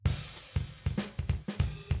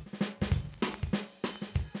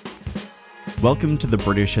Welcome to the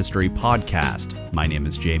British History Podcast. My name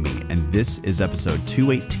is Jamie, and this is episode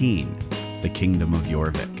 218, The Kingdom of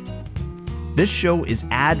Jorvik. This show is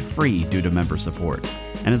ad-free due to member support,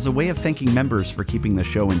 and as a way of thanking members for keeping the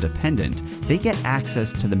show independent, they get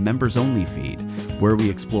access to the members-only feed, where we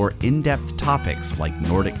explore in-depth topics like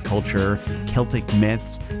Nordic culture, Celtic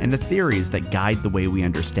myths, and the theories that guide the way we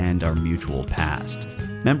understand our mutual past.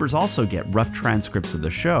 Members also get rough transcripts of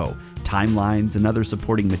the show, timelines, and other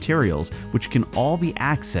supporting materials, which can all be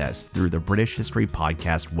accessed through the British History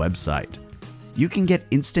Podcast website. You can get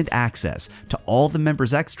instant access to all the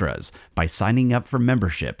members' extras by signing up for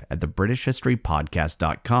membership at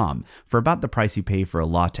thebritishhistorypodcast.com for about the price you pay for a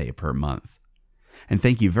latte per month. And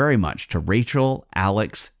thank you very much to Rachel,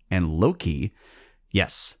 Alex, and Loki,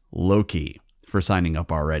 yes, Loki, for signing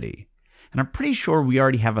up already. And I'm pretty sure we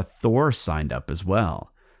already have a Thor signed up as well.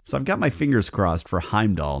 So I've got my fingers crossed for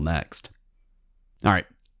Heimdall next. All right,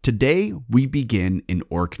 today we begin in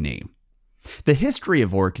Orkney. The history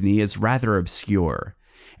of Orkney is rather obscure,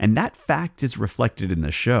 and that fact is reflected in the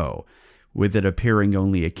show, with it appearing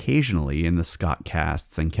only occasionally in the Scot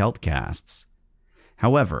casts and Celt casts.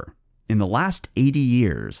 However, in the last 80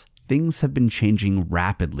 years, things have been changing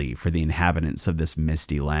rapidly for the inhabitants of this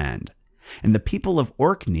misty land, and the people of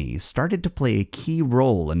Orkney started to play a key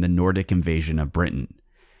role in the Nordic invasion of Britain.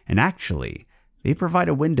 And actually, they provide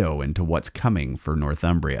a window into what's coming for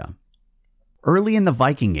Northumbria. Early in the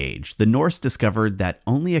Viking Age, the Norse discovered that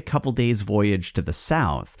only a couple days' voyage to the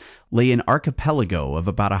south lay an archipelago of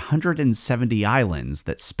about 170 islands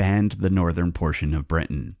that spanned the northern portion of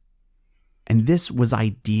Britain. And this was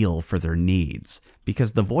ideal for their needs,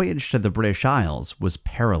 because the voyage to the British Isles was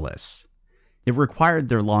perilous. It required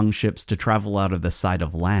their longships to travel out of the sight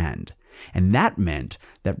of land, and that meant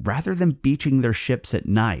that rather than beaching their ships at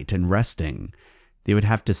night and resting, they would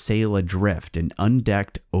have to sail adrift in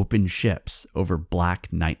undecked open ships over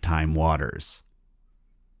black nighttime waters.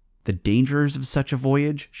 The dangers of such a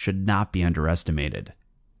voyage should not be underestimated.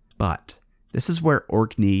 But this is where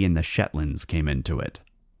Orkney and the Shetlands came into it.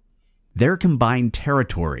 Their combined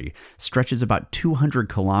territory stretches about 200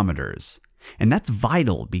 kilometers, and that's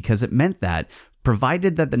vital because it meant that,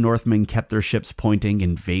 provided that the Northmen kept their ships pointing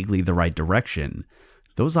in vaguely the right direction,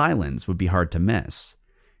 those islands would be hard to miss,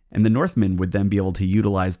 and the Northmen would then be able to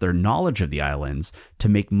utilize their knowledge of the islands to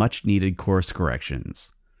make much-needed course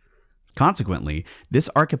corrections. Consequently, this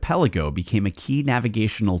archipelago became a key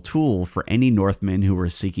navigational tool for any Northmen who were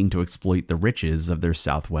seeking to exploit the riches of their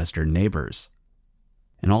southwestern neighbors.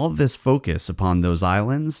 And all of this focus upon those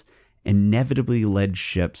islands inevitably led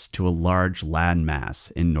ships to a large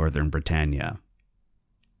landmass in northern Britannia.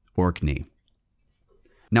 Orkney.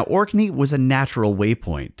 Now, Orkney was a natural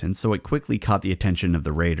waypoint, and so it quickly caught the attention of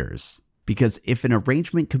the raiders. Because if an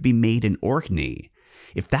arrangement could be made in Orkney,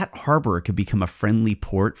 if that harbor could become a friendly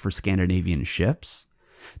port for Scandinavian ships,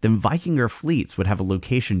 then Vikinger fleets would have a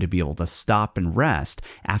location to be able to stop and rest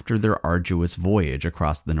after their arduous voyage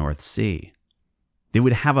across the North Sea. They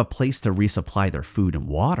would have a place to resupply their food and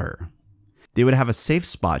water. They would have a safe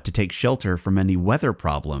spot to take shelter from any weather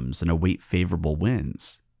problems and await favorable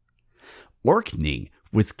winds. Orkney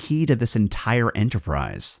was key to this entire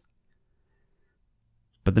enterprise.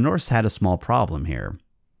 But the Norse had a small problem here.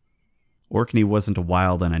 Orkney wasn't a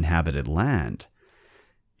wild, uninhabited land.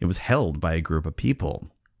 It was held by a group of people.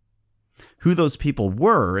 Who those people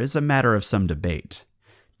were is a matter of some debate.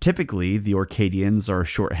 Typically, the Orcadians are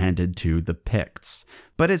shorthanded to the Picts,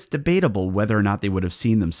 but it's debatable whether or not they would have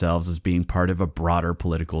seen themselves as being part of a broader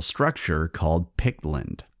political structure called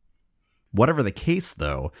Pictland. Whatever the case,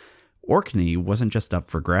 though, Orkney wasn't just up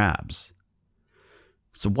for grabs.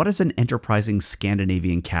 So what is an enterprising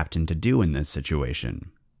Scandinavian captain to do in this situation?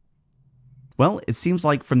 Well, it seems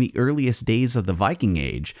like from the earliest days of the Viking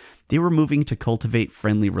Age, they were moving to cultivate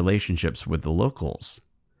friendly relationships with the locals.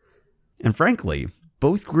 And frankly,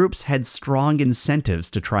 both groups had strong incentives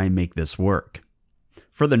to try and make this work.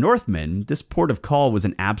 For the Northmen, this port of call was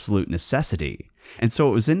an absolute necessity, and so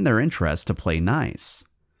it was in their interest to play nice.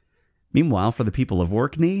 Meanwhile, for the people of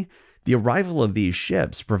Orkney, the arrival of these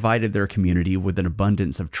ships provided their community with an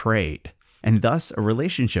abundance of trade, and thus a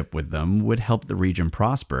relationship with them would help the region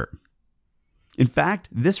prosper. In fact,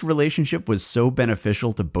 this relationship was so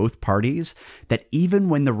beneficial to both parties that even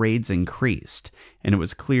when the raids increased, and it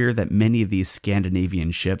was clear that many of these Scandinavian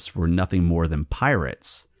ships were nothing more than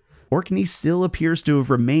pirates, Orkney still appears to have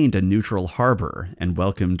remained a neutral harbor and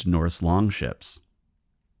welcomed Norse longships.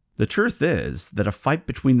 The truth is that a fight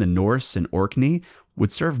between the Norse and Orkney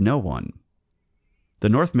would serve no one. The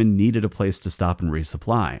Northmen needed a place to stop and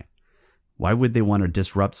resupply. Why would they want to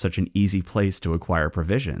disrupt such an easy place to acquire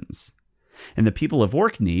provisions? And the people of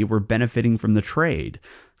Orkney were benefiting from the trade,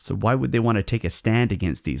 so why would they want to take a stand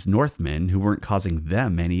against these Northmen who weren't causing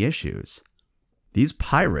them any issues? These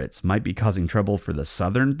pirates might be causing trouble for the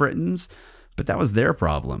southern Britons, but that was their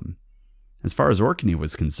problem. As far as Orkney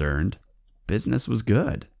was concerned, business was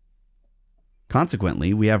good.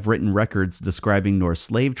 Consequently, we have written records describing Norse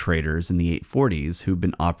slave traders in the 840s who've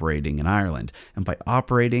been operating in Ireland, and by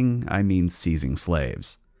operating, I mean seizing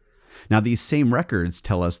slaves. Now, these same records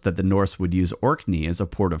tell us that the Norse would use Orkney as a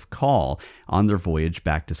port of call on their voyage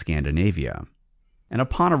back to Scandinavia. And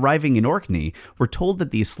upon arriving in Orkney, we're told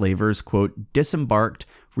that these slavers, quote, disembarked,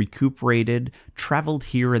 recuperated, traveled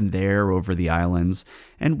here and there over the islands,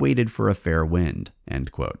 and waited for a fair wind,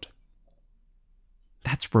 end quote.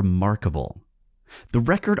 That's remarkable. The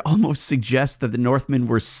record almost suggests that the Northmen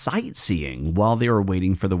were sightseeing while they were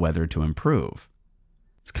waiting for the weather to improve.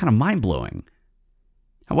 It's kind of mind-blowing.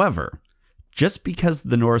 However, just because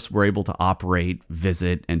the Norse were able to operate,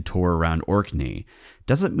 visit, and tour around Orkney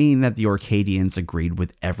doesn't mean that the Orcadians agreed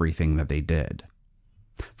with everything that they did.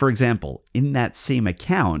 For example, in that same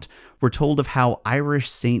account, we're told of how Irish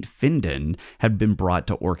Saint Findan had been brought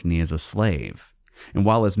to Orkney as a slave. And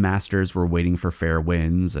while his masters were waiting for fair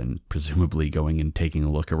winds and presumably going and taking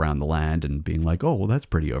a look around the land and being like, oh, well, that's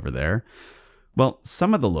pretty over there. Well,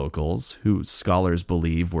 some of the locals, who scholars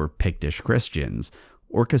believe were Pictish Christians,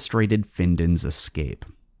 orchestrated Findan's escape.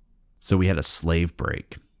 So we had a slave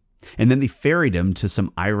break. And then they ferried him to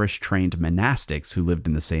some Irish-trained monastics who lived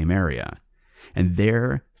in the same area. And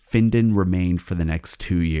there, Findan remained for the next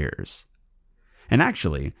 2 years. And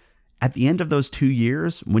actually, at the end of those 2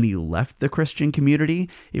 years, when he left the Christian community,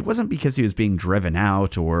 it wasn't because he was being driven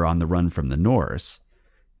out or on the run from the Norse.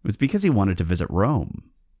 It was because he wanted to visit Rome.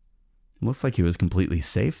 It looks like he was completely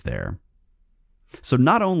safe there. So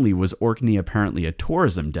not only was Orkney apparently a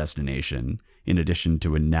tourism destination, in addition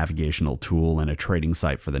to a navigational tool and a trading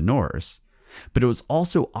site for the Norse, but it was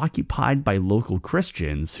also occupied by local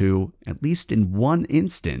Christians who, at least in one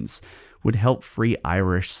instance, would help free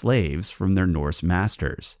Irish slaves from their Norse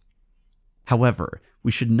masters. However,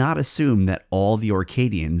 we should not assume that all the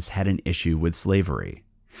Orcadians had an issue with slavery,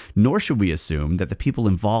 nor should we assume that the people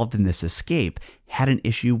involved in this escape had an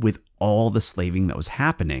issue with all the slaving that was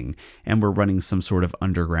happening and were running some sort of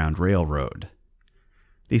underground railroad.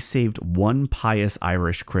 They saved one pious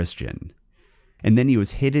Irish Christian, and then he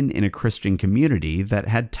was hidden in a Christian community that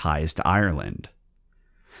had ties to Ireland.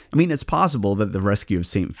 I mean, it's possible that the rescue of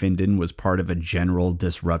St. Findan was part of a general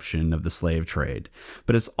disruption of the slave trade,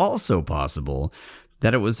 but it's also possible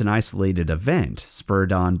that it was an isolated event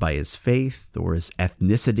spurred on by his faith or his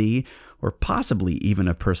ethnicity or possibly even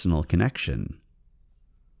a personal connection.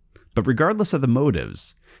 But regardless of the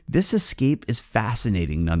motives, this escape is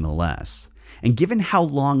fascinating nonetheless, and given how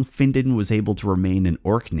long Findan was able to remain in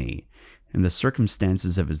Orkney and the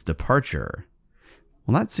circumstances of his departure,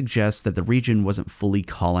 well, that suggests that the region wasn't fully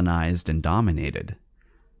colonized and dominated.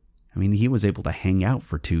 I mean, he was able to hang out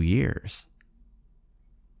for 2 years.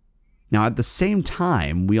 Now, at the same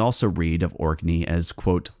time, we also read of Orkney as,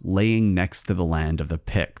 quote, laying next to the land of the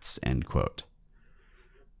Picts, end quote.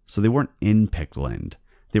 So they weren't in Pictland,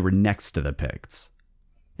 they were next to the Picts.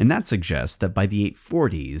 And that suggests that by the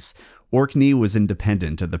 840s, Orkney was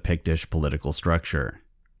independent of the Pictish political structure.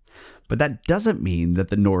 But that doesn't mean that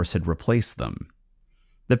the Norse had replaced them.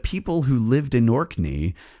 The people who lived in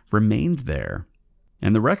Orkney remained there,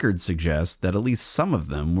 and the records suggest that at least some of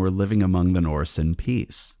them were living among the Norse in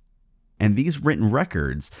peace. And these written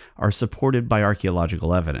records are supported by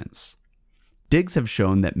archaeological evidence. Digs have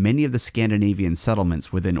shown that many of the Scandinavian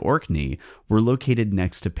settlements within Orkney were located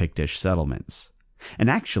next to Pictish settlements. And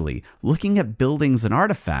actually, looking at buildings and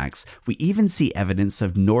artifacts, we even see evidence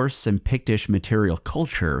of Norse and Pictish material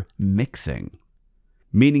culture mixing.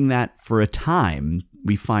 Meaning that, for a time,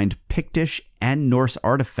 we find Pictish and Norse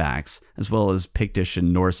artifacts, as well as Pictish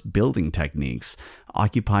and Norse building techniques,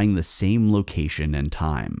 occupying the same location and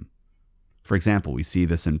time. For example, we see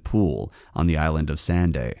this in Poole, on the island of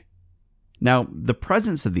Sanday. Now, the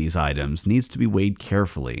presence of these items needs to be weighed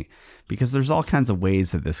carefully, because there's all kinds of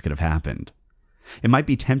ways that this could have happened. It might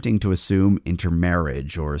be tempting to assume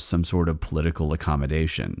intermarriage or some sort of political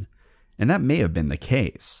accommodation, and that may have been the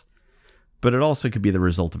case. But it also could be the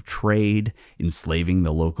result of trade, enslaving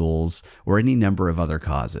the locals, or any number of other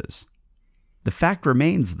causes. The fact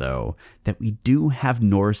remains, though, that we do have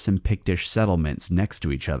Norse and Pictish settlements next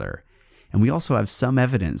to each other, and we also have some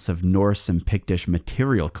evidence of Norse and Pictish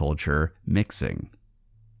material culture mixing.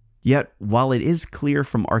 Yet, while it is clear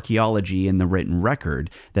from archaeology and the written record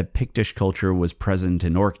that Pictish culture was present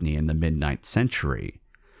in Orkney in the mid-9th century,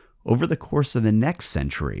 over the course of the next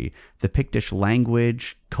century, the Pictish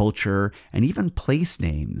language, culture, and even place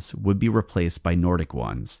names would be replaced by Nordic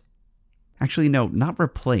ones. Actually, no, not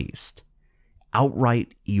replaced.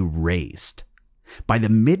 Outright erased. By the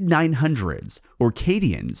mid-900s,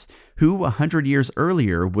 Orcadians, who 100 years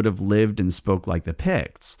earlier would have lived and spoke like the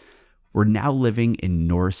Picts, were now living in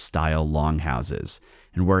Norse-style longhouses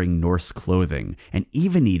and wearing Norse clothing and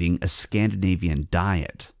even eating a Scandinavian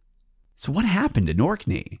diet. So what happened in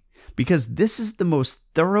Orkney? Because this is the most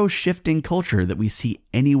thorough shift in culture that we see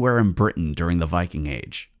anywhere in Britain during the Viking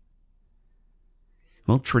Age.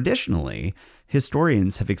 Well, traditionally,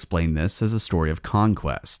 historians have explained this as a story of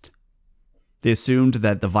conquest. They assumed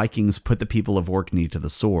that the Vikings put the people of Orkney to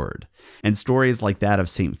the sword, and stories like that of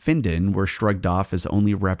St. Findan were shrugged off as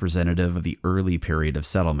only representative of the early period of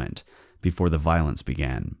settlement, before the violence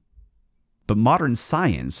began. But modern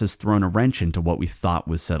science has thrown a wrench into what we thought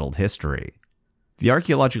was settled history. The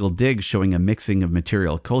archaeological digs showing a mixing of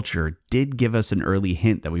material culture did give us an early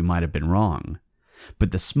hint that we might have been wrong,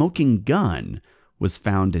 but the smoking gun was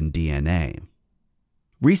found in DNA.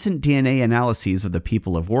 Recent DNA analyses of the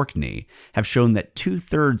people of Orkney have shown that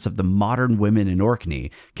 2/3 of the modern women in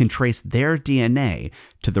Orkney can trace their DNA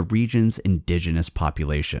to the region's indigenous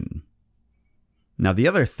population. Now, the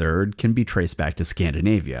other third can be traced back to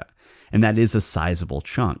Scandinavia, and that is a sizable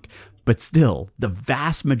chunk. But still, the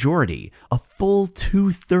vast majority, a full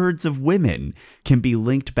 2/3 of women, can be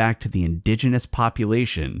linked back to the indigenous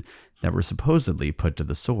population that were supposedly put to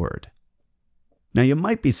the sword. Now, you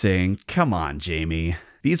might be saying, come on, Jamie.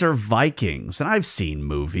 These are Vikings, and I've seen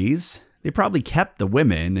movies. They probably kept the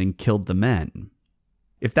women and killed the men.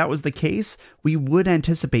 If that was the case, we would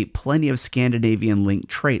anticipate plenty of Scandinavian-linked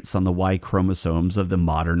traits on the Y chromosomes of the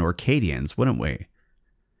modern Orcadians, wouldn't we?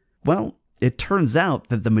 Well, it turns out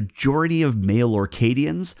that the majority of male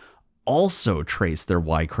Orcadians also trace their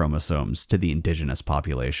Y chromosomes to the indigenous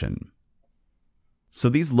population. So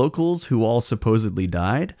these locals who all supposedly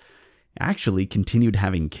died actually continued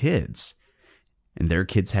having kids. And their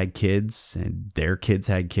kids had kids, and their kids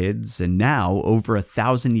had kids, and now, over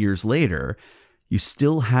 1,000 years later, you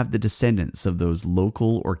still have the descendants of those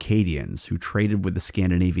local Orcadians who traded with the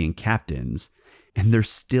Scandinavian captains, and they're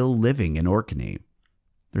still living in Orkney.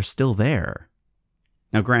 They're still there.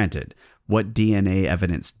 Now granted, what DNA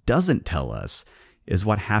evidence doesn't tell us is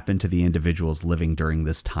what happened to the individuals living during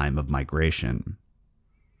this time of migration.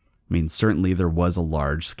 I mean, certainly there was a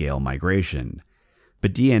large-scale migration,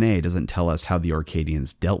 but DNA doesn't tell us how the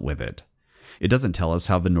Orcadians dealt with it. It doesn't tell us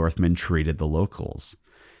how the Northmen treated the locals.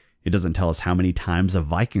 It doesn't tell us how many times a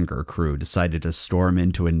Vikinger crew decided to storm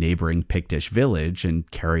into a neighboring Pictish village and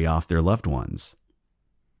carry off their loved ones.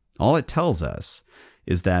 All it tells us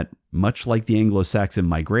is that, much like the Anglo-Saxon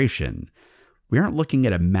migration, we aren't looking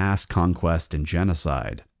at a mass conquest and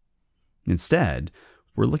genocide. Instead,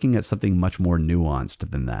 we're looking at something much more nuanced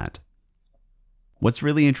than that. What's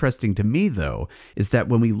really interesting to me, though, is that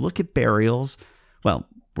when we look at burials, well,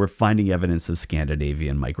 we're finding evidence of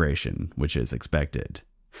Scandinavian migration, which is expected.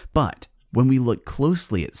 But when we look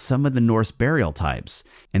closely at some of the Norse burial types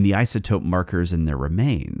and the isotope markers in their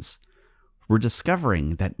remains, we're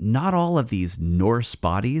discovering that not all of these Norse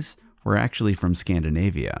bodies were actually from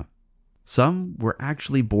Scandinavia. Some were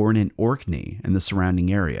actually born in Orkney and the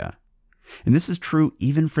surrounding area. And this is true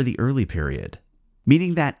even for the early period,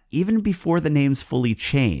 meaning that even before the names fully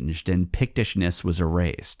changed and Pictishness was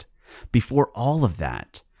erased, before all of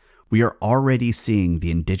that, we are already seeing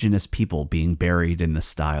the indigenous people being buried in the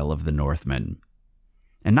style of the Northmen.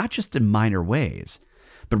 And not just in minor ways,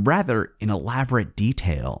 but rather in elaborate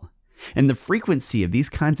detail. And the frequency of these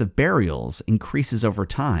kinds of burials increases over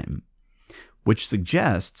time, which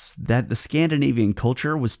suggests that the Scandinavian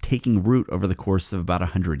culture was taking root over the course of about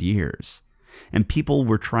 100 years, and people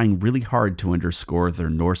were trying really hard to underscore their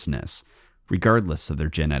Norseness, regardless of their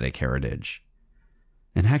genetic heritage.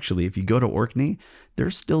 And actually, if you go to Orkney,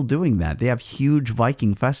 they're still doing that. They have huge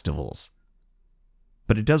Viking festivals.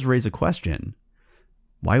 But it does raise a question.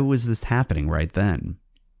 Why was this happening right then?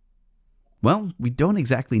 Well, we don't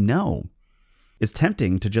exactly know. It's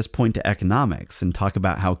tempting to just point to economics and talk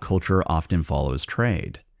about how culture often follows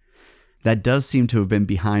trade. That does seem to have been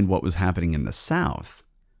behind what was happening in the South,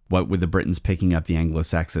 what with the Britons picking up the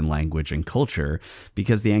Anglo-Saxon language and culture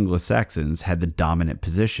because the Anglo-Saxons had the dominant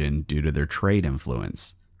position due to their trade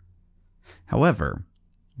influence. However,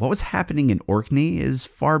 what was happening in Orkney is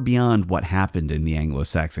far beyond what happened in the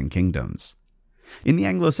Anglo-Saxon kingdoms. In the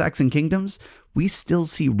Anglo-Saxon kingdoms, we still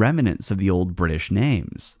see remnants of the old British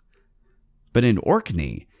names. But in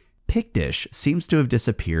Orkney, Pictish seems to have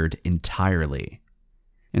disappeared entirely.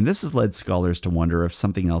 And this has led scholars to wonder if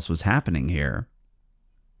something else was happening here.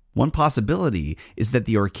 One possibility is that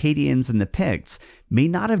the Orcadians and the Picts may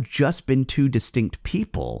not have just been two distinct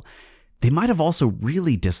people. They might have also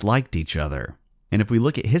really disliked each other. And if we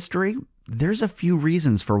look at history, there's a few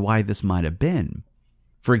reasons for why this might have been.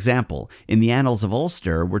 For example, in the Annals of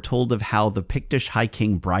Ulster, we're told of how the Pictish High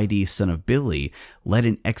King Bridie, son of Billy, led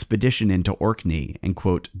an expedition into Orkney and,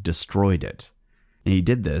 quote, destroyed it. And he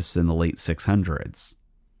did this in the late 600s.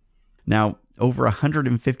 Now, over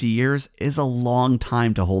 150 years is a long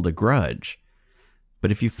time to hold a grudge.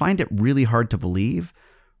 But if you find it really hard to believe,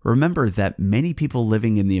 remember that many people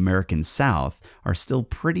living in the American South are still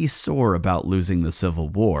pretty sore about losing the Civil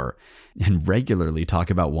War and regularly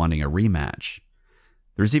talk about wanting a rematch.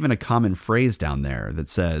 There's even a common phrase down there that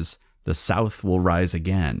says, the South will rise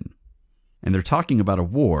again. And they're talking about a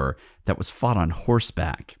war that was fought on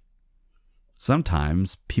horseback.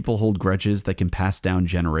 Sometimes people hold grudges that can pass down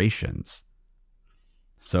generations.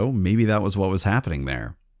 So maybe that was what was happening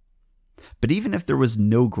there. But even if there was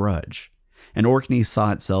no grudge, and Orkney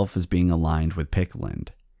saw itself as being aligned with Pictland,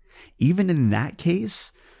 even in that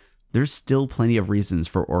case, there's still plenty of reasons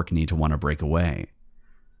for Orkney to want to break away.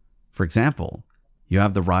 For example, you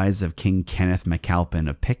have the rise of King Kenneth MacAlpin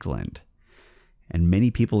of Pictland, and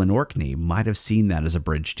many people in Orkney might have seen that as a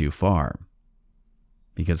bridge too far.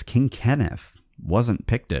 Because King Kenneth wasn't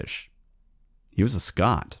Pictish. He was a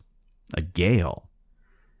Scot, a Gael.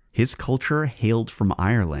 His culture hailed from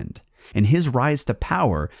Ireland, and his rise to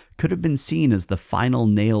power could have been seen as the final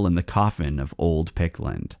nail in the coffin of old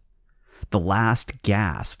Pictland, the last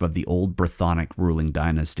gasp of the old Brythonic ruling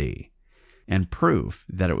dynasty, and proof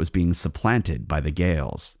that it was being supplanted by the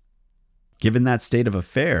Gaels. Given that state of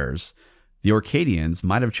affairs, the Orcadians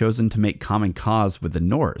might have chosen to make common cause with the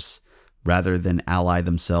Norse, rather than ally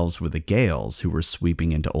themselves with the Gaels who were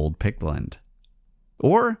sweeping into old Pictland.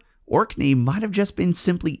 Or Orkney might have just been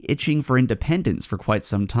simply itching for independence for quite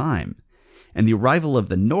some time, and the arrival of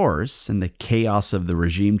the Norse and the chaos of the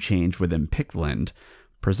regime change within Pictland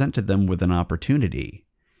presented them with an opportunity.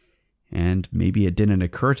 And maybe it didn't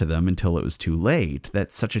occur to them until it was too late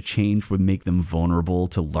that such a change would make them vulnerable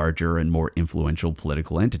to larger and more influential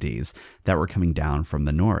political entities that were coming down from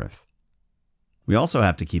the north. We also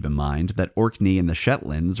have to keep in mind that Orkney and the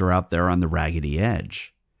Shetlands are out there on the raggedy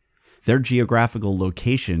edge. Their geographical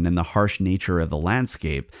location and the harsh nature of the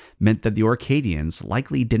landscape meant that the Orcadians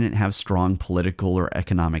likely didn't have strong political or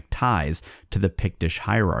economic ties to the Pictish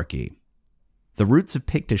hierarchy. The roots of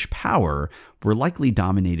Pictish power were likely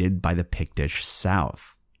dominated by the Pictish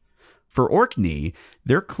South. For Orkney,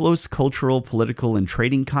 their close cultural, political, and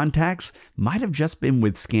trading contacts might have just been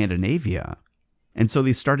with Scandinavia, and so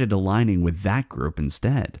they started aligning with that group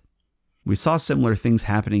instead. We saw similar things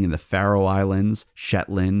happening in the Faroe Islands,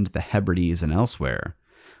 Shetland, the Hebrides, and elsewhere,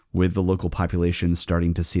 with the local populations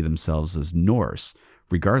starting to see themselves as Norse,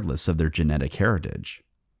 regardless of their genetic heritage.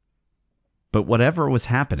 But whatever was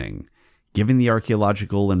happening, given the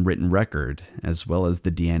archaeological and written record, as well as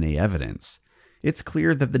the DNA evidence, it's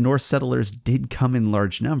clear that the Norse settlers did come in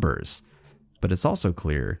large numbers, but it's also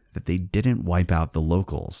clear that they didn't wipe out the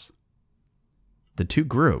locals. The two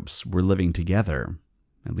groups were living together,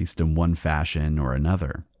 at least in one fashion or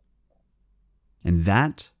another. And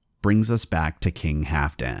that brings us back to King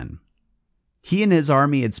Halfdan. He and his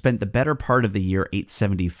army had spent the better part of the year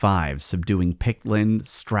 875 subduing Pictland,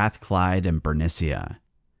 Strathclyde, and Bernicia.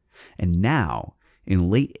 And now,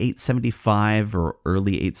 in late 875 or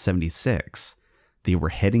early 876, they were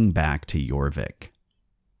heading back to Jorvik.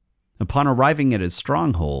 Upon arriving at his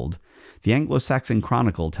stronghold, the Anglo-Saxon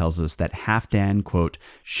Chronicle tells us that Halfdan, quote,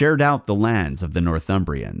 shared out the lands of the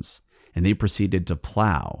Northumbrians, and they proceeded to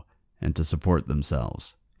plow and to support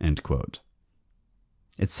themselves, end quote.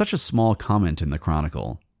 It's such a small comment in the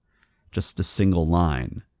Chronicle, just a single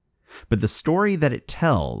line, but the story that it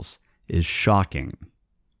tells is shocking.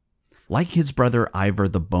 Like his brother Ivar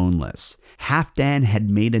the Boneless, Halfdan had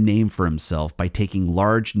made a name for himself by taking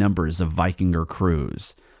large numbers of Vikinger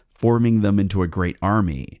crews, forming them into a great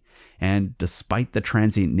army, and despite the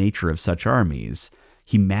transient nature of such armies,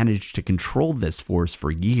 he managed to control this force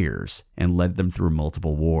for years and led them through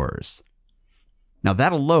multiple wars. Now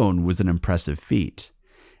that alone was an impressive feat,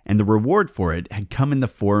 and the reward for it had come in the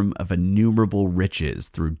form of innumerable riches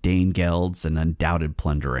through Danegelds and undoubted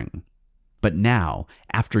plundering. But now,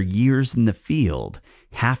 after years in the field,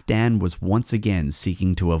 Halfdan was once again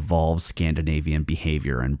seeking to evolve Scandinavian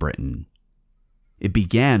behavior in Britain. It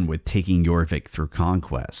began with taking Jorvik through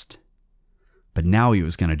conquest. But now he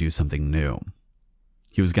was going to do something new.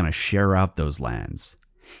 He was going to share out those lands.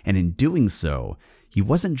 And in doing so, he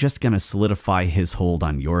wasn't just going to solidify his hold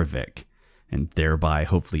on Jorvik, and thereby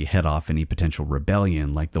hopefully head off any potential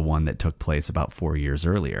rebellion like the one that took place about 4 years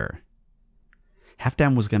earlier.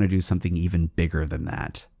 Halfdan was going to do something even bigger than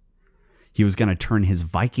that. He was going to turn his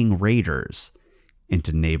Viking raiders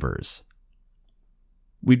into neighbors.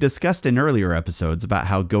 We discussed in earlier episodes about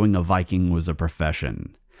how going a Viking was a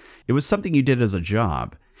profession. It was something you did as a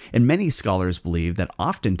job, and many scholars believe that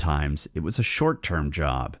oftentimes it was a short-term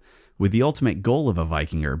job, with the ultimate goal of a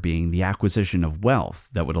Vikinger being the acquisition of wealth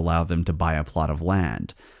that would allow them to buy a plot of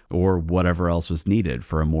land, or whatever else was needed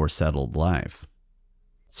for a more settled life.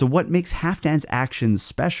 So what makes Halfdan's actions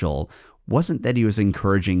special wasn't that he was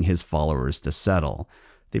encouraging his followers to settle.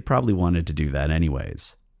 They probably wanted to do that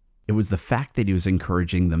anyways. It was the fact that he was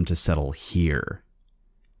encouraging them to settle here.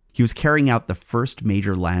 He was carrying out the first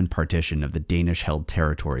major land partition of the Danish-held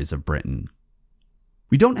territories of Britain.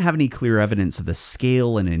 We don't have any clear evidence of the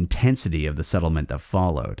scale and intensity of the settlement that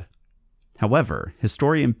followed. However,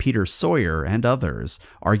 historian Peter Sawyer and others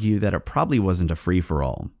argue that it probably wasn't a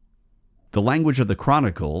free-for-all. The language of the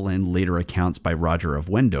Chronicle and later accounts by Roger of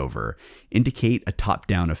Wendover indicate a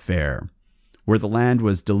top-down affair, where the land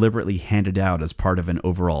was deliberately handed out as part of an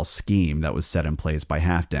overall scheme that was set in place by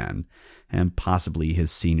Halfdan, and possibly his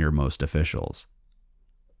senior-most officials.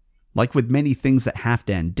 Like with many things that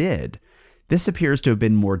Halfdan did, this appears to have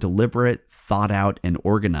been more deliberate, thought out, and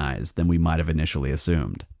organized than we might have initially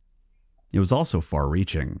assumed. It was also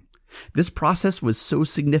far-reaching. This process was so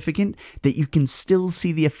significant that you can still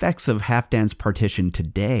see the effects of Halfdan's partition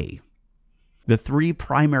today. The 3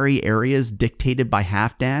 primary areas dictated by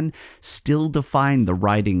Halfdan still define the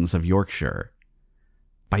ridings of Yorkshire.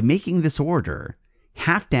 By making this order,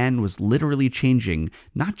 Halfdan was literally changing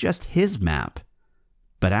not just his map,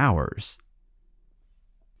 but ours.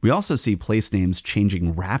 We also see place names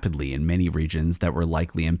changing rapidly in many regions that were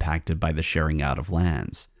likely impacted by the sharing out of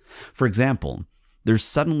lands. For example, there's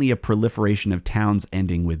suddenly a proliferation of towns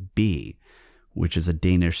ending with B, which is a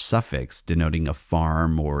Danish suffix denoting a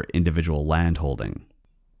farm or individual landholding.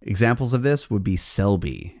 Examples of this would be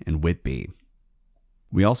Selby and Whitby.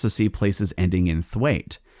 We also see places ending in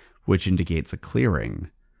Thwaite, which indicates a clearing,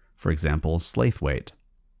 for example, Slaithwaite.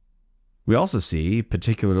 We also see,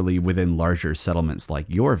 particularly within larger settlements like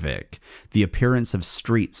Jorvik, the appearance of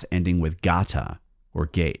streets ending with gata, or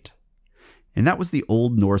gate. And that was the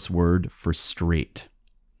Old Norse word for street.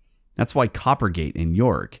 That's why Coppergate in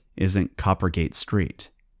York isn't Coppergate Street.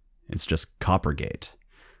 It's just Coppergate.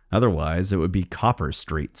 Otherwise, it would be Copper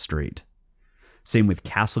Street. Same with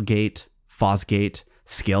Castlegate, Fosgate,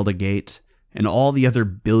 Skeldagate, and all the other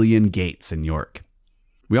billion gates in York.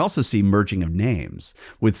 We also see merging of names,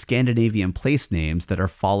 with Scandinavian place names that are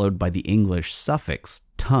followed by the English suffix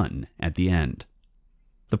ton at the end.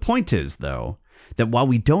 The point is, though, that while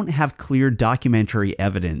we don't have clear documentary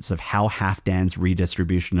evidence of how Halfdan's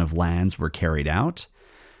redistribution of lands were carried out,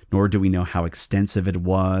 nor do we know how extensive it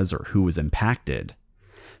was or who was impacted,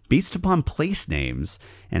 based upon place names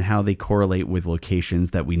and how they correlate with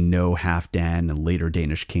locations that we know Halfdan and later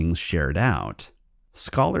Danish kings shared out,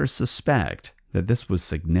 scholars suspect that this was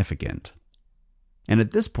significant. And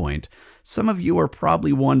at this point, some of you are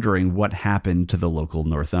probably wondering what happened to the local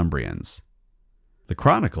Northumbrians. The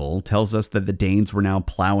Chronicle tells us that the Danes were now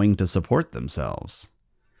plowing to support themselves.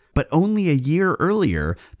 But only a year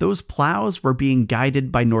earlier, those plows were being guided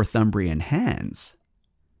by Northumbrian hands.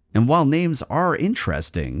 And while names are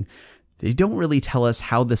interesting, they don't really tell us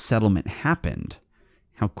how the settlement happened,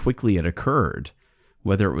 how quickly it occurred,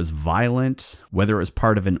 whether it was violent, whether it was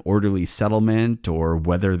part of an orderly settlement, or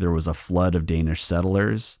whether there was a flood of Danish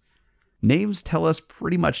settlers. Names tell us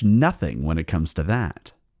pretty much nothing when it comes to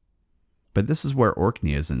that. But this is where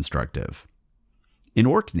Orkney is instructive. In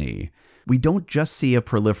Orkney, we don't just see a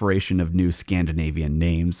proliferation of new Scandinavian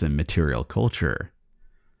names and material culture.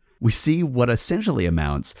 We see what essentially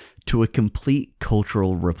amounts to a complete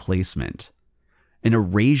cultural replacement, an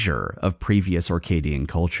erasure of previous Orcadian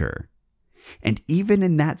culture. And even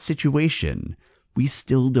in that situation, we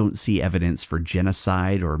still don't see evidence for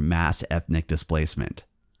genocide or mass ethnic displacement.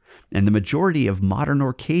 And the majority of modern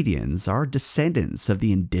Orcadians are descendants of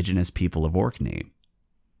the indigenous people of Orkney.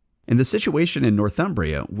 And the situation in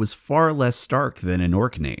Northumbria was far less stark than in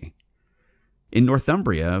Orkney. In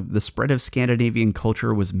Northumbria, the spread of Scandinavian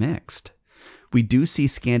culture was mixed. We do see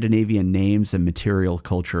Scandinavian names and material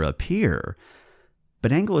culture appear,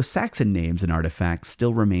 but Anglo-Saxon names and artifacts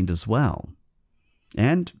still remained as well.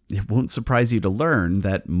 And it won't surprise you to learn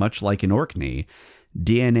that, much like in Orkney,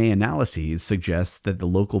 DNA analyses suggest that the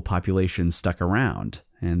local population stuck around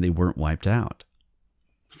and they weren't wiped out.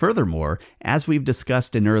 Furthermore, as we've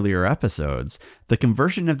discussed in earlier episodes, the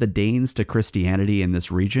conversion of the Danes to Christianity in this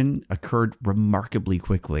region occurred remarkably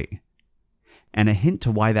quickly. And a hint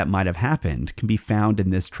to why that might have happened can be found in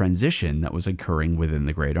this transition that was occurring within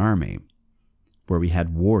the Great Army, where we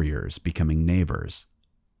had warriors becoming neighbors.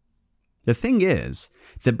 The thing is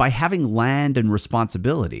that by having land and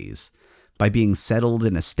responsibilities, by being settled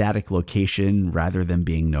in a static location rather than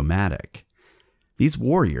being nomadic, these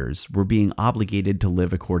warriors were being obligated to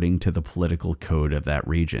live according to the political code of that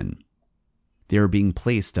region. They were being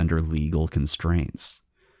placed under legal constraints.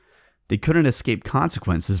 They couldn't escape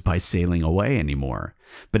consequences by sailing away anymore,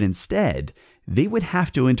 but instead, they would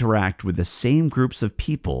have to interact with the same groups of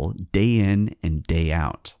people day in and day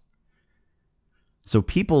out. So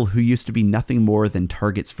people who used to be nothing more than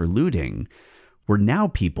targets for looting were now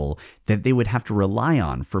people that they would have to rely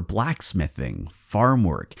on for blacksmithing, farm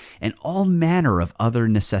work, and all manner of other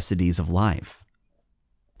necessities of life.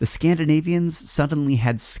 The Scandinavians suddenly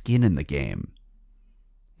had skin in the game,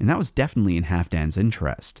 and that was definitely in Halfdan's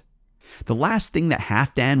interest. The last thing that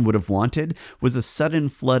Halfdan would have wanted was a sudden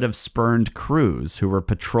flood of spurned crews who were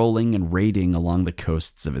patrolling and raiding along the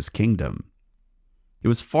coasts of his kingdom. It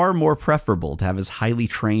was far more preferable to have his highly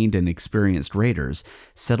trained and experienced raiders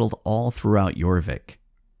settled all throughout Jorvik.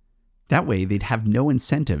 That way, they'd have no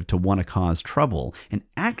incentive to want to cause trouble and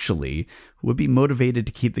actually would be motivated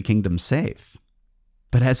to keep the kingdom safe.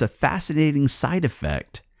 But as a fascinating side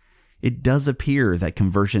effect, it does appear that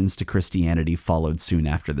conversions to Christianity followed soon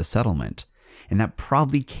after the settlement, and that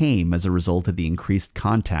probably came as a result of the increased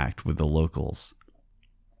contact with the locals.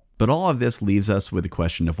 But all of this leaves us with the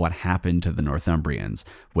question of what happened to the Northumbrians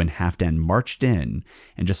when Halfdan marched in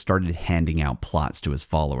and just started handing out plots to his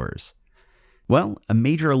followers. Well, a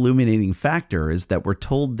major illuminating factor is that we're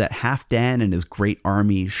told that Halfdan and his great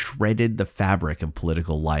army shredded the fabric of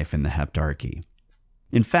political life in the Heptarchy.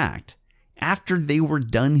 In fact, after they were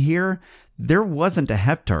done here, there wasn't a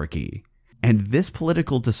Heptarchy, and this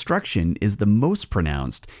political destruction is the most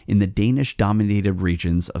pronounced in the Danish-dominated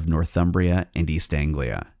regions of Northumbria and East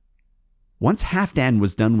Anglia. Once Halfdan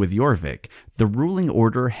was done with Jorvik, the ruling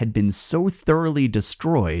order had been so thoroughly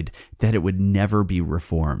destroyed that it would never be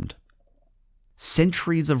reformed.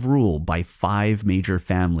 Centuries of rule by 5 major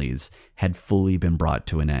families had fully been brought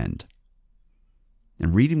to an end.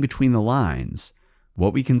 And reading between the lines,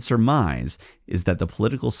 what we can surmise is that the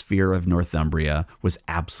political sphere of Northumbria was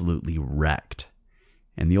absolutely wrecked,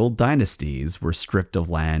 and the old dynasties were stripped of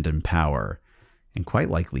land and power, and quite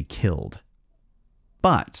likely killed.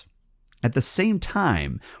 But at the same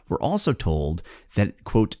time, we're also told that,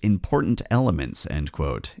 quote, important elements, end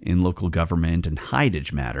quote, in local government and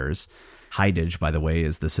hidage matters, hidage, by the way,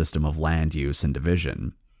 is the system of land use and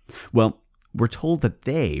division, well, we're told that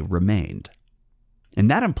they remained. And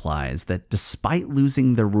that implies that despite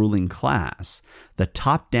losing their ruling class, the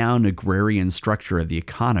top-down agrarian structure of the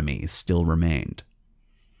economy still remained.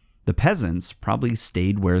 The peasants probably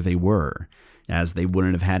stayed where they were, as they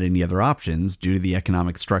wouldn't have had any other options due to the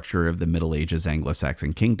economic structure of the Middle Ages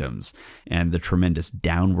Anglo-Saxon kingdoms and the tremendous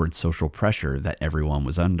downward social pressure that everyone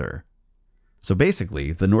was under. So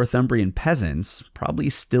basically, the Northumbrian peasants probably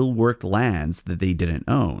still worked lands that they didn't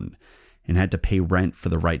own, and had to pay rent for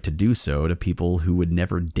the right to do so to people who would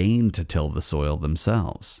never deign to till the soil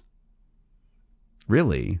themselves.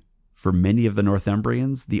 Really, for many of the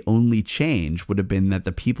Northumbrians, the only change would have been that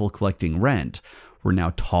the people collecting rent were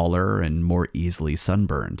now taller and more easily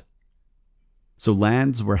sunburned. So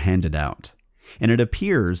lands were handed out, and it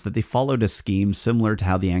appears that they followed a scheme similar to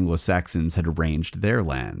how the Anglo-Saxons had arranged their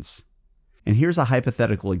lands. And here's a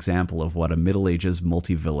hypothetical example of what a Middle Ages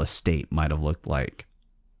multi-villa state might have looked like.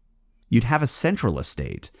 You'd have a central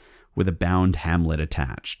estate with a bound hamlet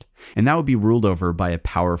attached, and that would be ruled over by a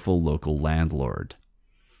powerful local landlord.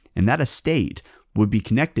 And that estate would be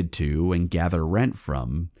connected to and gather rent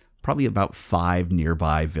from probably about 5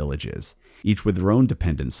 nearby villages, each with their own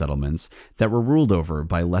dependent settlements that were ruled over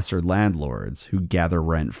by lesser landlords who gather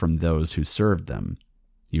rent from those who served them,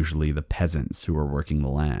 usually the peasants who were working the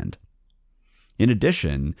land. In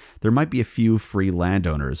addition, there might be a few free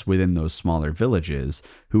landowners within those smaller villages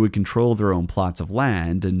who would control their own plots of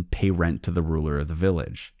land and pay rent to the ruler of the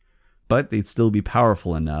village. But they'd still be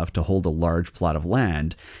powerful enough to hold a large plot of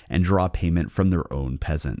land and draw payment from their own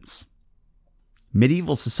peasants.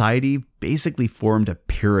 Medieval society basically formed a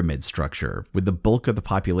pyramid structure, with the bulk of the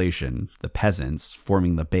population, the peasants,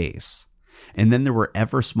 forming the base. And then there were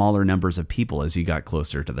ever smaller numbers of people as you got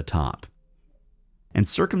closer to the top. And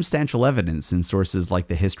circumstantial evidence in sources like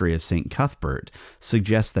the History of St. Cuthbert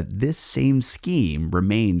suggests that this same scheme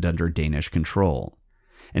remained under Danish control,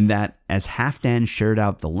 and that as Halfdan shared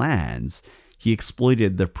out the lands, he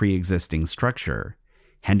exploited the pre-existing structure,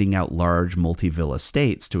 handing out large multi-villa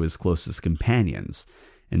estates to his closest companions,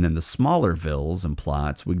 And then the smaller vills and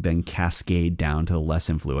plots would then cascade down to the less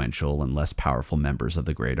influential and less powerful members of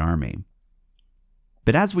the Great Army.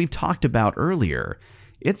 But as we've talked about earlier,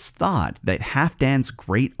 it's thought that Halfdan's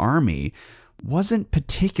Great Army wasn't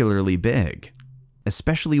particularly big,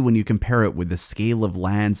 especially when you compare it with the scale of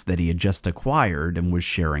lands that he had just acquired and was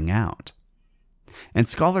sharing out. And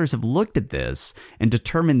scholars have looked at this and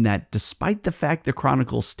determined that despite the fact the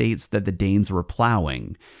chronicle states that the Danes were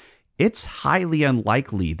plowing, it's highly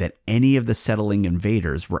unlikely that any of the settling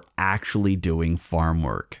invaders were actually doing farm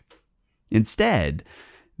work. Instead,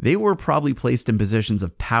 they were probably placed in positions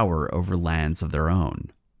of power over lands of their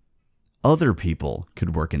own. Other people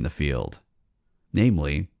could work in the field,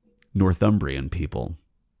 namely Northumbrian people.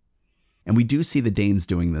 And we do see the Danes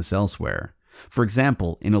doing this elsewhere. For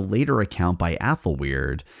example, in a later account by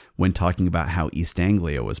Athelweird, when talking about how East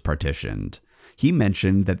Anglia was partitioned, he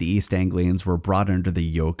mentioned that the East Anglians were brought under the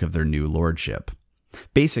yoke of their new lordship.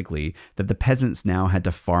 Basically, that the peasants now had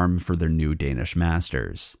to farm for their new Danish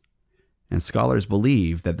masters. And scholars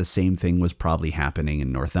believe that the same thing was probably happening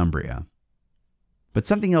in Northumbria. But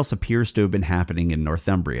something else appears to have been happening in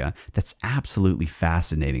Northumbria that's absolutely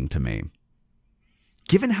fascinating to me.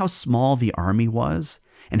 Given how small the army was,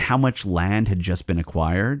 and how much land had just been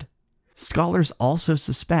acquired, scholars also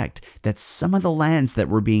suspect that some of the lands that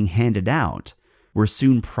were being handed out were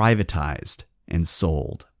soon privatized and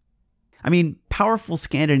sold. I mean, powerful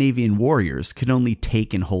Scandinavian warriors could only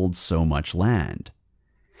take and hold so much land.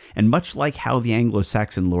 And much like how the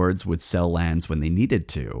Anglo-Saxon lords would sell lands when they needed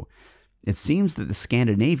to, it seems that the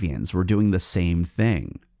Scandinavians were doing the same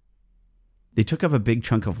thing. They took up a big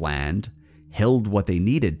chunk of land, held what they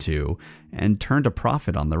needed to, and turned a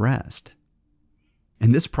profit on the rest.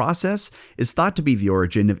 And this process is thought to be the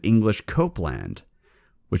origin of English copeland,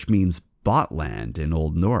 which means bought land in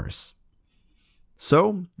Old Norse.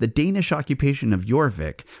 So, the Danish occupation of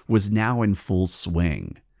Jorvik was now in full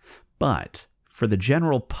swing. But, for the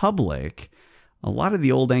general public, a lot of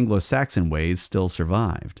the old Anglo-Saxon ways still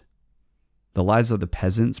survived. The lives of the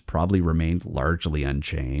peasants probably remained largely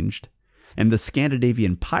unchanged, and the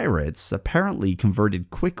Scandinavian pirates apparently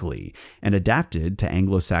converted quickly and adapted to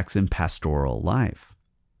Anglo-Saxon pastoral life.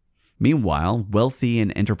 Meanwhile, wealthy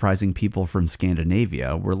and enterprising people from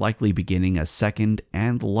Scandinavia were likely beginning a second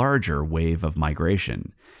and larger wave of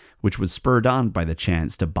migration, which was spurred on by the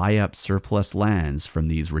chance to buy up surplus lands from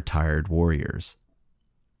these retired warriors.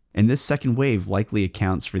 And this second wave likely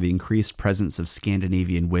accounts for the increased presence of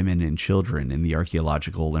Scandinavian women and children in the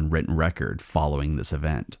archaeological and written record following this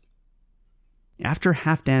event. After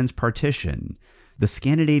Halfdan's partition, the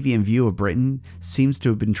Scandinavian view of Britain seems to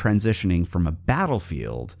have been transitioning from a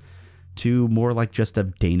battlefield to more like just a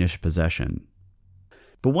Danish possession.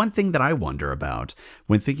 But one thing that I wonder about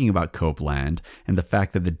when thinking about Copeland and the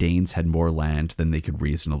fact that the Danes had more land than they could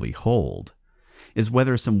reasonably hold is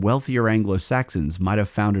whether some wealthier Anglo-Saxons might have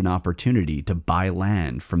found an opportunity to buy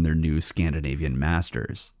land from their new Scandinavian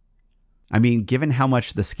masters. I mean, given how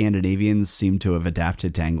much the Scandinavians seem to have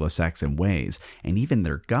adapted to Anglo-Saxon ways, and even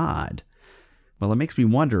their god, well, it makes me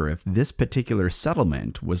wonder if this particular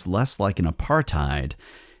settlement was less like an apartheid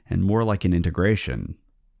and more like an integration.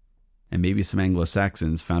 And maybe some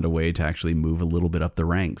Anglo-Saxons found a way to actually move a little bit up the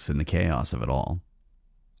ranks in the chaos of it all.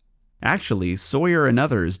 Actually, Sawyer and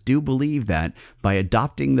others do believe that by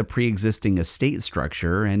adopting the pre-existing estate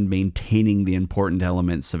structure and maintaining the important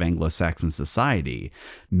elements of Anglo-Saxon society,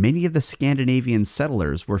 many of the Scandinavian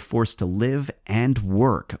settlers were forced to live and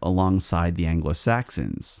work alongside the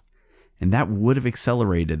Anglo-Saxons. And that would have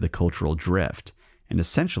accelerated the cultural drift and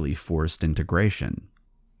essentially forced integration.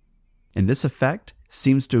 And this effect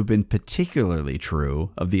seems to have been particularly true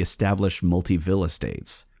of the established multi-villa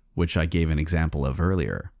states, which I gave an example of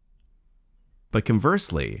earlier. But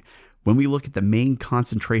conversely, when we look at the main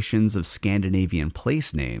concentrations of Scandinavian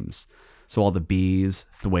place names, so all the Bees,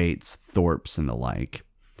 Thwaites, Thorpes, and the like,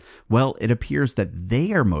 well, it appears that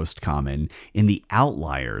they are most common in the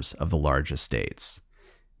outliers of the large estates,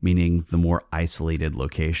 meaning the more isolated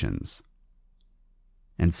locations.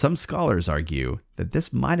 And some scholars argue that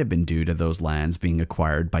this might have been due to those lands being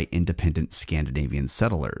acquired by independent Scandinavian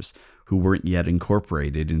settlers who weren't yet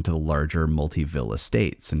incorporated into the larger multi-villa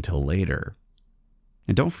estates until later.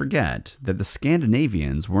 And don't forget that the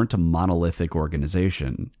Scandinavians weren't a monolithic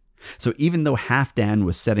organization. So even though Halfdan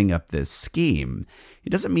was setting up this scheme, it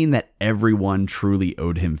doesn't mean that everyone truly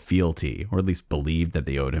owed him fealty, or at least believed that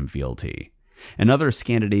they owed him fealty. And other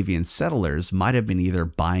Scandinavian settlers might have been either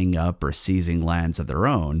buying up or seizing lands of their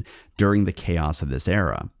own during the chaos of this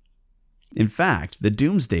era. In fact, the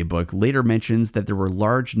Domesday Book later mentions that there were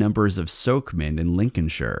large numbers of sokemen in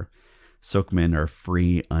Lincolnshire. Sokemen are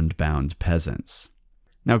free, unbound peasants.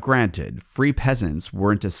 Now granted, free peasants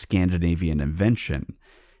weren't a Scandinavian invention.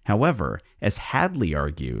 However, as Hadley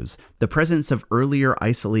argues, the presence of earlier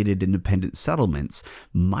isolated independent settlements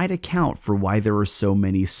might account for why there were so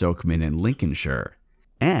many Sokemen in Lincolnshire,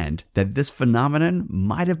 and that this phenomenon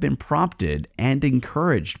might have been prompted and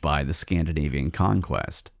encouraged by the Scandinavian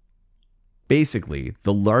conquest. Basically,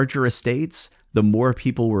 the larger estates, the more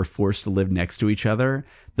people were forced to live next to each other,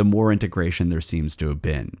 the more integration there seems to have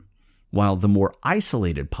been, while the more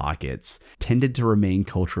isolated pockets tended to remain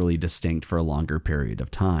culturally distinct for a longer period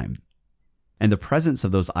of time. And the presence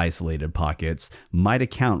of those isolated pockets might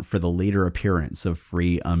account for the later appearance of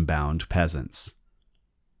free, unbound peasants.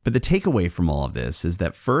 But the takeaway from all of this is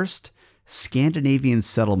that first, Scandinavian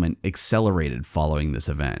settlement accelerated following this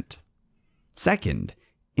event. Second,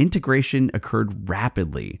 integration occurred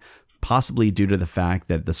rapidly, possibly due to the fact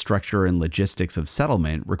that the structure and logistics of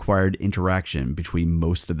settlement required interaction between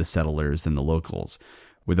most of the settlers and the locals,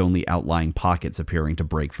 with only outlying pockets appearing to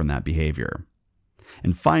break from that behavior.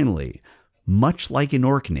 And finally, much like in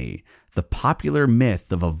Orkney, the popular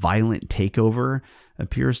myth of a violent takeover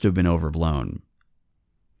appears to have been overblown.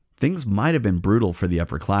 Things might have been brutal for the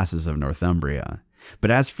upper classes of Northumbria,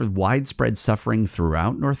 but as for widespread suffering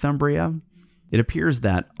throughout Northumbria, it appears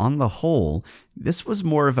that, on the whole, this was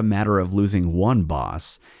more of a matter of losing one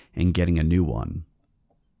boss and getting a new one.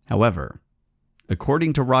 However,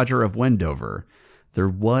 according to Roger of Wendover, there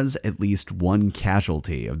was at least one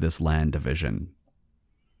casualty of this land division.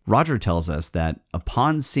 Roger tells us that,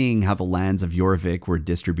 upon seeing how the lands of Jorvik were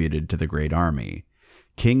distributed to the Great Army,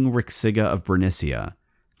 King Rixiga of Bernicia,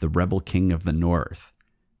 the rebel king of the north,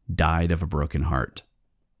 died of a broken heart.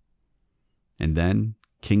 And then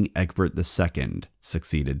King Egbert II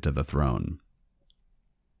succeeded to the throne.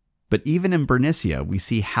 But even in Bernicia, we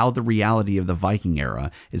see how the reality of the Viking era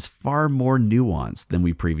is far more nuanced than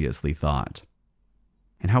we previously thought,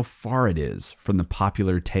 and how far it is from the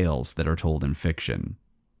popular tales that are told in fiction.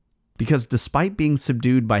 Because despite being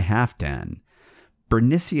subdued by Halfdan,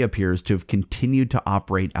 Bernicia appears to have continued to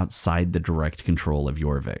operate outside the direct control of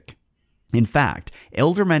Jorvik. In fact,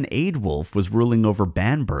 Ealdorman Eadwulf was ruling over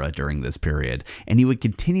Banborough during this period, and he would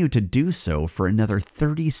continue to do so for another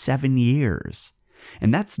 37 years.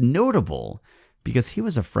 And that's notable because he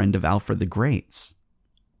was a friend of Alfred the Great's.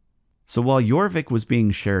 So while Jorvik was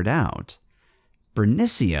being shared out,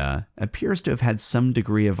 Bernicia appears to have had some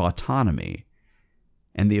degree of autonomy,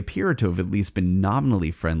 and they appear to have at least been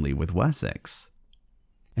nominally friendly with Wessex.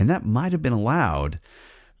 And that might have been allowed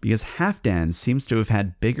because Halfdan seems to have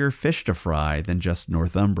had bigger fish to fry than just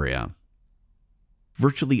Northumbria.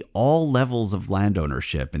 Virtually all levels of land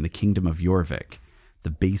ownership in the Kingdom of Jorvik, the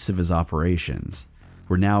base of his operations,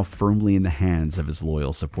 were now firmly in the hands of his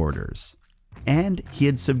loyal supporters. And he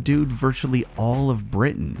had subdued virtually all of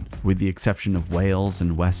Britain, with the exception of Wales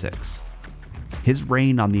and Wessex. His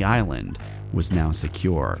reign on the island was now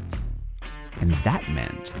secure, and that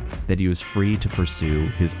meant that he was free to pursue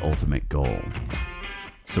his ultimate goal.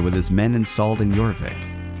 So with his men installed in Jorvik,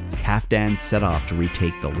 Halfdan set off to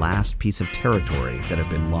retake the last piece of territory that had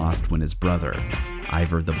been lost when his brother,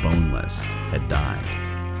 Ivar the Boneless, had died.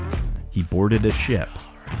 He boarded a ship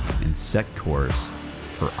and set course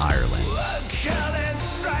for Ireland.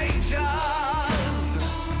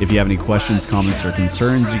 If you have any questions, comments, or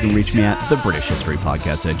concerns, you can reach me at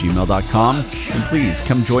thebritishhistorypodcast@gmail.com. And please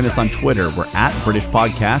come join us on Twitter. We're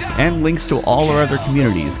 @BritishPodcast, and links to all our other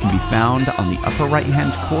communities can be found on the upper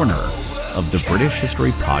right-hand corner of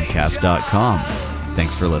thebritishhistorypodcast.com.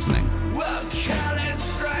 Thanks for listening.